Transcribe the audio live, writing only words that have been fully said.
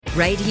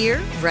Right here,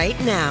 right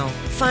now.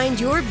 Find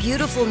your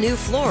beautiful new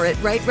floor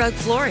at Right Rug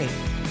Flooring.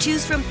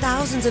 Choose from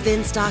thousands of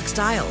in-stock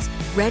styles,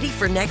 ready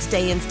for next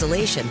day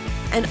installation,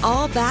 and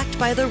all backed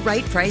by the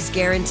right price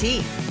guarantee.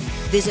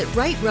 Visit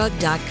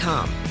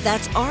rightrug.com.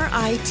 That's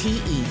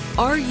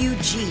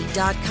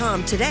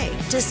RITERUG.com today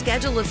to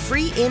schedule a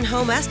free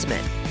in-home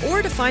estimate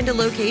or to find a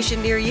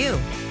location near you.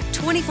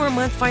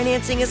 24-month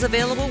financing is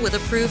available with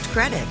approved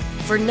credit.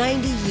 For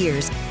 90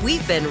 years,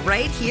 we've been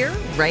right here,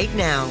 right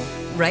now.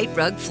 Right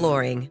Rug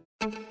Flooring.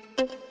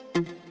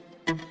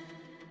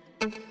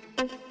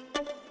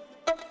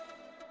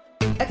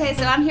 Okay,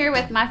 so I'm here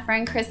with my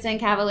friend Kristen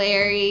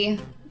Cavallari,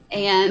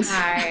 and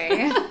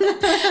hi.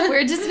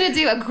 We're just going to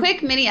do a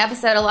quick mini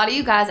episode. A lot of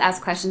you guys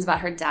ask questions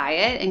about her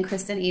diet, and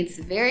Kristen eats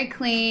very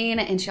clean,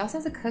 and she also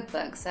has a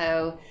cookbook.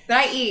 So, but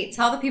I eat.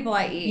 Tell the people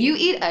I eat. You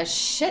eat a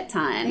shit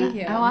ton. Thank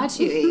you. I watch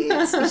you eat.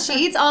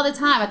 She eats all the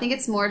time. I think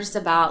it's more just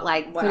about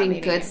like what putting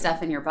good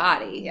stuff in your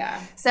body.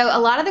 Yeah. So a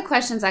lot of the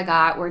questions I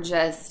got were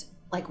just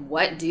like,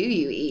 what do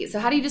you eat? So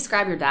how do you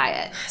describe your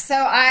diet? So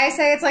I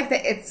say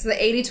it's the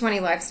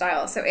 80-20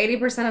 lifestyle. So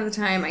 80% of the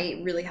time I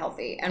eat really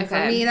healthy. And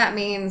for me, that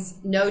means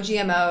no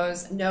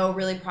GMOs, no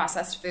really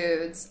processed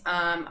foods.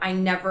 I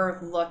never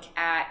look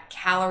at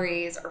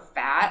calories or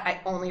fat. I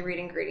only read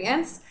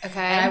ingredients. Okay.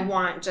 And I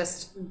want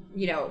just,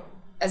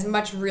 as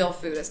much real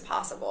food as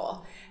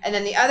possible. And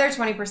then the other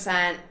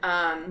 20%,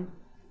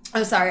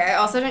 I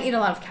also don't eat a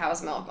lot of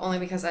cow's milk, only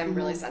because I'm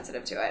really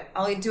sensitive to it.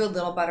 I'll do a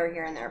little butter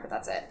here and there, but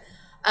that's it.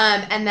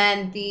 And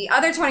then the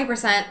other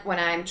 20%, when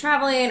I'm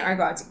traveling or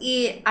go out to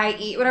eat, I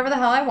eat whatever the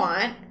hell I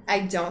want.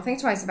 I don't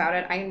think twice about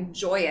it. I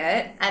enjoy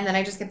it. And then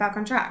I just get back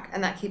on track.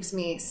 And that keeps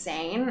me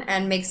sane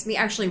and makes me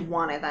actually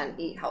want to then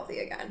eat healthy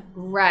again.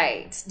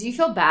 Right. Do you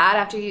feel bad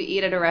after you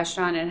eat at a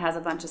restaurant and it has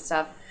a bunch of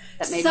stuff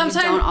that maybe you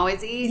don't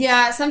always eat?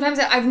 Yeah, sometimes.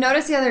 I've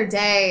noticed the other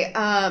day,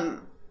 I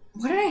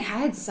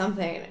had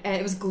something, and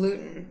it was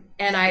gluten.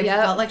 And I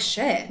felt like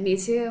shit. Me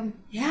too.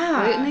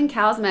 Yeah. Gluten and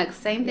cow's milk,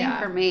 same thing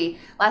for me.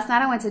 Last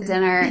night I went to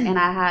dinner and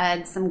I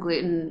had some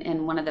gluten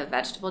in one of the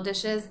vegetable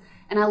dishes,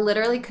 and I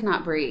literally could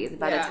not breathe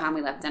by the time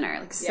we left dinner.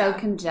 Like so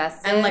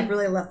congested. And like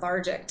really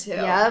lethargic too.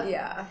 Yep.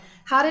 Yeah.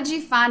 How did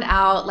you find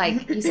out,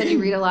 like you said you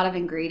read a lot of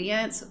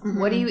ingredients.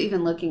 What are you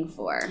even looking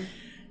for?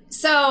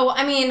 So,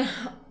 I mean,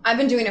 I've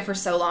been doing it for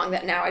so long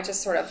that now I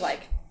just sort of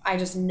like, I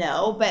just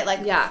know, but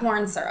like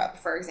corn syrup,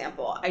 for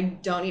example, I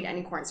don't eat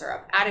any corn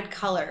syrup. Added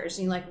colors,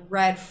 like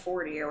red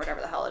 40 or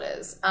whatever the hell it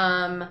is.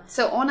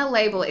 So on a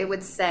label, it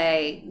would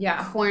say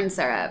corn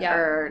syrup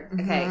or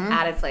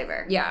added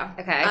flavor. Yeah.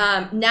 Okay.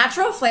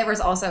 Natural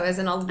flavors also is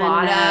in a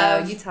lot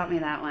of. You taught me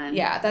that one.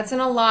 Yeah, that's in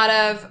a lot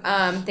of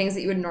things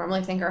that you would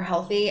normally think are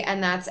healthy,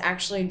 and that's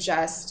actually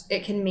just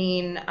it can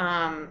mean.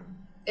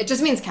 It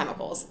just means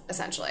chemicals,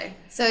 essentially.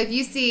 So if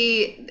you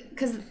see,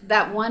 because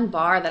that one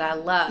bar that I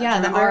love. Yeah,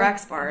 the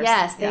RX bars.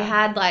 Yes, they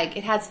had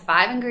it has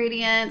 5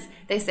 ingredients.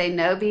 They say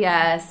no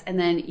BS. And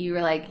then you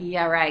were like,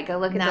 yeah, right. Go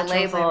look at the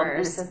label. Flavors.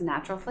 And it says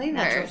natural flavors.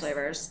 Natural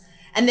flavors.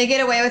 And they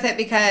get away with it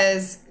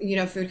because,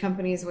 food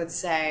companies would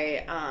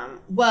say,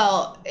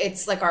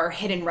 it's like our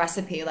hidden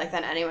recipe. Like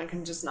then anyone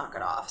can just knock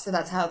it off. So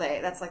that's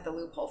like the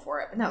loophole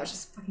for it. But no, it's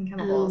just fucking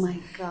chemicals. Oh my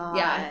God.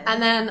 Yeah.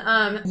 And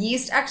then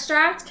yeast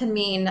extract can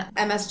mean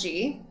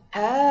MSG.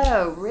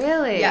 Oh,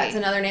 really? Yeah, it's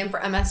another name for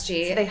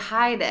MSG. So they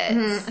hide it.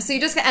 Mm-hmm. So you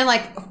just and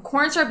like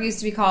corn syrup used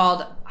to be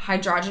called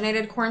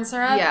hydrogenated corn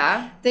syrup.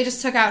 Yeah. They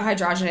just took out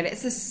hydrogenated.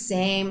 It's the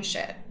same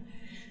shit.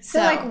 So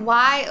like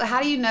why?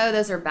 How do you know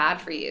those are bad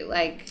for you?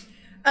 Like.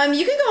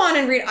 You can go on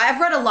and read. I've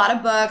read a lot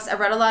of books.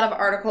 I've read a lot of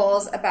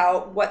articles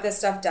about what this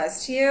stuff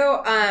does to you.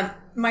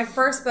 My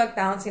first book,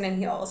 Balancing in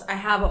Heels, I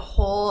have a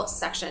whole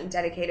section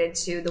dedicated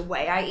to the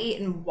way I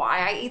eat and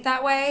why I eat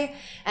that way.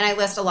 And I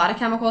list a lot of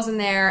chemicals in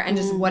there and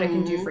just what it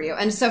can do for you.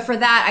 And so for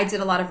that, I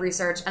did a lot of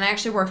research, and I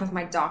actually worked with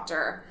my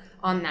doctor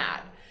on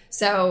that.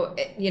 So,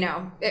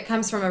 it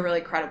comes from a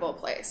really credible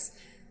place.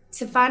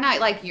 To find out,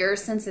 like, your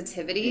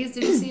sensitivities,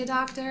 did you see a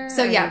doctor?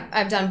 So, yeah,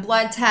 I've done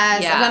blood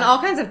tests. Yeah. I've done all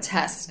kinds of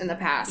tests in the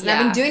past. And I've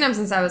been doing them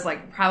since I was,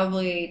 like,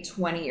 probably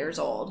 20 years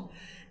old.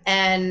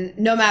 And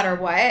no matter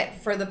what,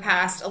 for the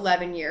past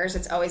 11 years,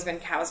 it's always been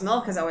cow's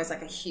milk is always,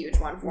 like, a huge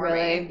one for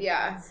me.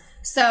 Yeah.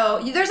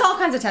 So, there's all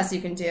kinds of tests you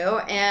can do.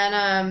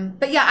 And,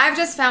 but, yeah, I've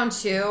just found,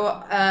 too,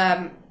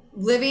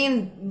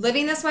 living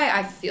this way,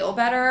 I feel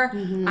better.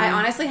 Mm-hmm. I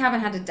honestly haven't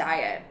had to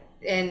diet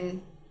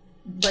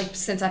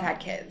since I've had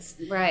kids.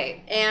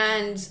 Right.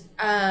 And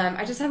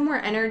I just have more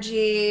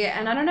energy,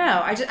 and I don't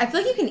know. I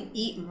feel like you can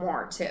eat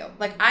more too.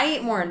 Like I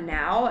eat more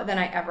now than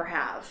I ever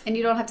have. And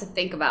you don't have to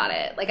think about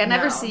it. Like I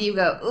never see you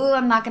go, "Ooh,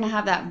 I'm not going to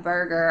have that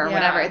burger" or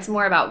whatever. It's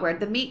more about where'd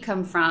the meat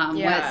come from.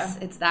 Yeah.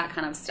 It's that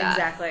kind of stuff.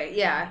 Exactly.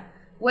 Yeah.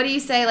 What do you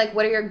say, like,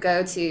 what are your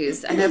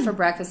go-tos? I know for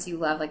breakfast you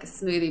love, like, a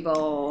smoothie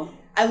bowl.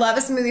 I love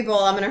a smoothie bowl.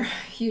 I'm in a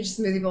huge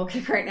smoothie bowl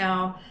kick right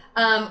now.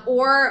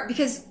 Or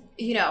because,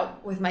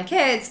 with my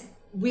kids,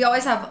 we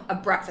always have a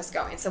breakfast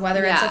going. So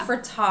whether it's a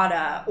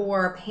frittata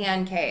or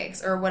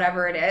pancakes or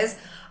whatever it is,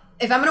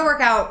 if I'm going to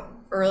work out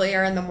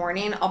earlier in the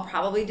morning, I'll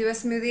probably do a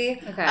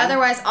smoothie. Okay.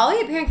 Otherwise, I'll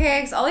eat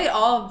pancakes. I'll eat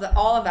all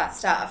of that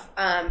stuff.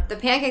 The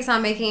pancakes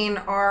I'm making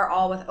are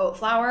all with oat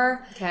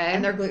flour. Okay.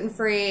 And they're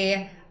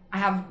gluten-free. I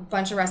have a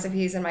bunch of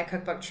recipes in my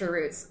cookbook, True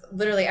Roots.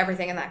 Literally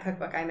everything in that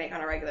cookbook I make on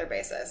a regular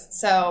basis.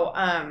 So,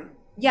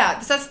 yeah,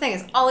 so that's the thing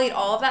is I'll eat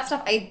all of that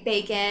stuff. I eat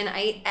bacon.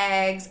 I eat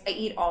eggs. I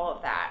eat all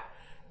of that.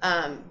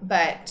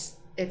 But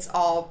it's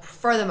all,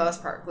 for the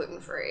most part,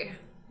 gluten-free.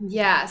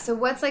 Yeah. So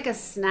what's like a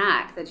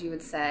snack that you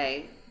would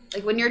say?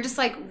 Like when you're just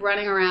like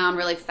running around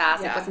really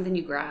fast, like what's something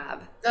you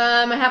grab?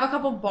 I have a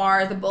couple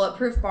bars, the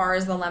bulletproof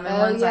bars, the lemon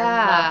ones. Yeah.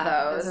 I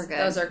love those. Those are good.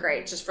 Those are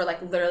great just for like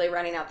literally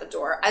running out the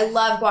door. I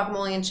love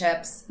guacamole and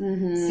chips.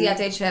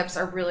 Siete chips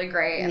are really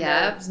great. And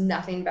there's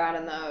nothing bad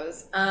in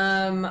those.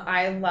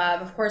 I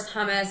love, of course,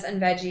 hummus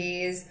and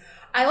veggies.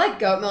 I like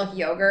goat milk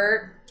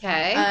yogurt.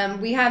 Okay.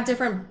 We have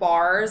different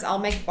bars. I'll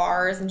make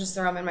bars and just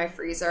throw them in my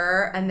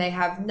freezer. And they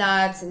have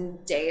nuts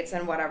and dates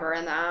and whatever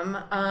in them.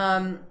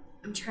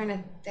 I'm trying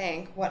to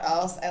think what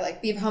else. I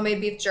like homemade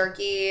beef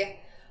jerky.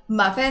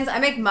 Muffins. I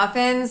make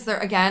muffins. They're,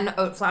 again,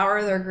 oat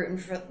flour. They're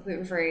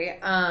gluten-free.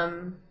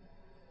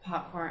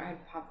 Popcorn. I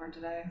had popcorn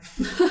today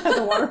at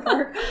the water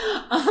park.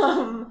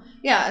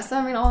 Yeah, so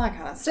I mean, all that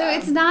kind of stuff. So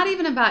it's not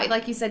even about,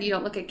 like you said, you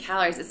don't look at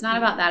calories. It's not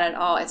about that at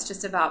all. It's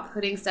just about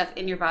putting stuff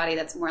in your body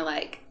that's more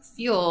like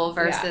fuel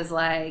versus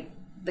like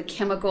the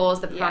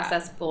chemicals, the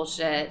processed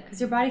bullshit. Because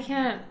your body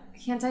can't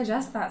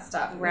digest that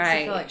stuff. It makes you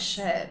feel like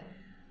shit.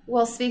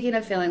 Well, speaking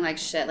of feeling like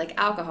shit, like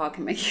alcohol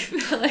can make you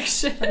feel like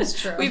shit.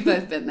 That's true. We've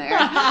both been there.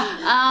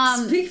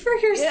 Speak for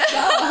yourself.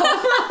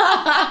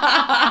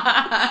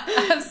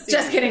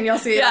 Just kidding. You'll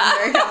see it on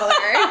Very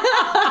Cavallari.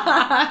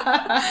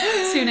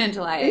 Tune in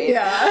July 8th.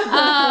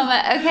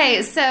 Yeah.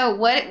 Okay, so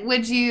what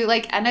would you,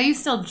 like, I know you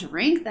still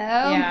drink, though.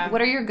 Yeah.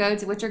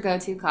 What's your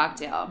go-to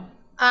cocktail?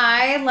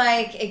 I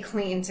like a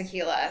clean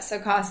tequila. So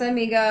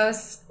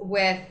Casamigos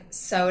with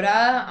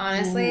soda,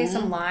 honestly,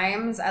 some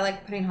limes. I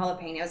like putting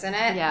jalapenos in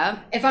it. Yeah.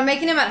 If I'm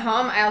making them at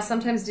home, I'll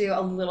sometimes do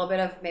a little bit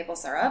of maple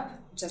syrup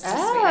just to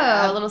sweeten it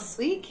up. A little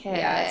sweet kick.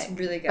 Yeah, it's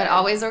really good. But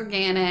always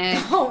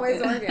organic.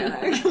 Always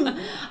organic.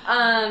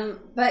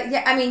 But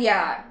yeah, I mean,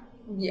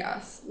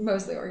 yes,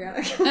 mostly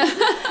organic.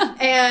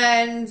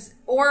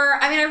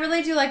 I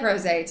really do like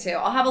rosé too.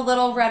 I'll have a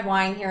little red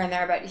wine here and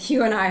there, but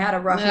you and I had a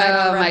rough night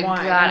on red wine. Oh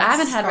my God, I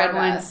haven't had red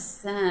wine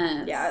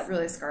since. Yeah, it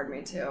really scarred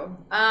me too.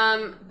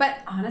 But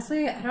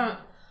honestly,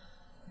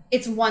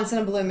 it's once in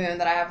a blue moon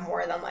that I have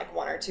more than like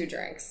one or two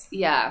drinks.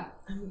 Yeah.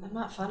 I'm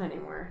not fun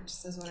anymore. It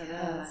just is what it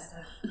is.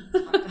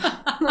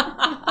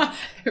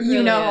 Really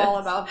you know is. all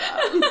about that.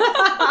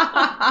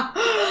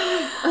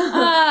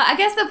 I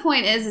guess the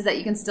point is that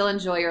you can still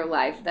enjoy your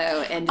life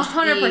though, and just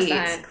 100%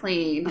 eat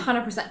clean.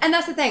 100%. And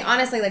that's the thing.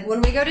 Honestly, like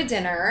when we go to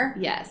dinner,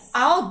 yes,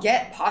 I'll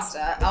get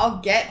pasta. I'll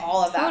get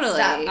all of that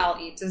stuff. I'll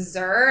eat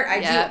dessert. I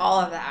do all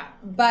of that.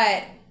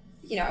 But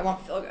I won't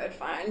feel good.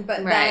 Fine.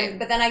 But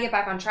then I get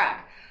back on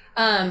track.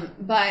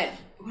 But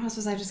what else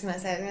was I just gonna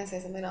say? I was gonna say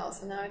something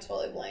else, and now I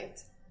totally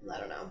blanked. I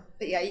don't know.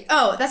 But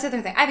yeah. That's the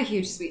other thing. I have a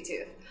huge sweet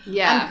tooth.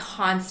 Yeah. I'm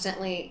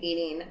constantly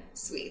eating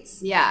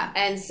sweets. Yeah.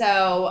 And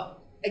so,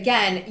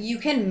 again, you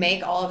can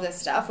make all of this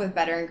stuff with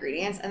better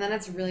ingredients, and then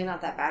it's really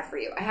not that bad for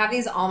you. I have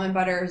these almond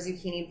butter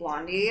zucchini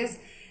blondies,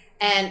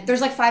 and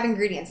there's like 5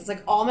 ingredients. It's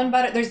like almond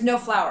butter. There's no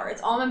flour.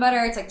 It's almond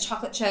butter. It's like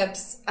chocolate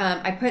chips.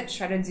 I put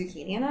shredded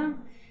zucchini in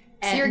them.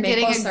 So you're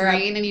getting a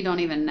green and you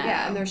don't even know.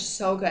 Yeah, and they're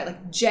so good.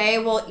 Like, Jay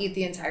will eat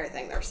the entire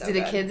thing. They're so good.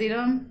 Do the kids eat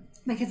them?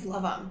 My kids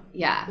love them.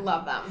 Yeah.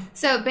 Love them.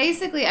 So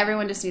basically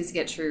everyone just needs to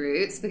get True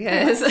Roots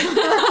because,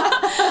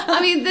 I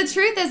mean, the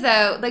truth is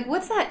though, like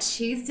what's that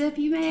cheese dip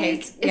you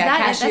make?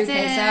 Cashew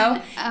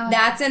queso.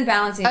 That's in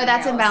Balancing with Heels.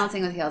 That's in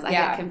Balancing with Heels. I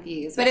get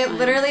confused. But it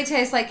literally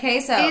tastes like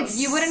queso.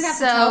 You wouldn't have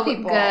to tell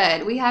people.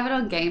 Good. We have it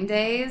on game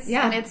days.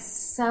 Yeah. And it's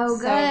so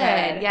good.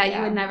 Yeah,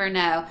 you would never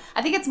know.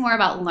 I think it's more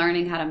about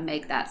learning how to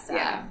make that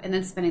stuff and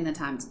then spending the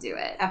time to do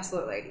it.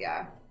 Absolutely.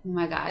 Yeah. Oh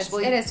my gosh.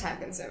 It is time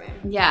consuming.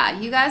 Yeah.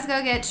 You guys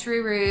go get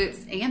True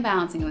Roots and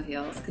Balancing with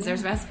Heels because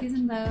there's recipes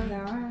in both.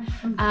 There are.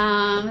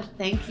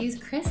 Thank you,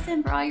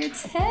 Kristen, for all your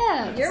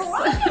tips. You're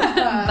welcome.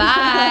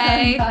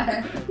 Bye.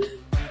 Bye.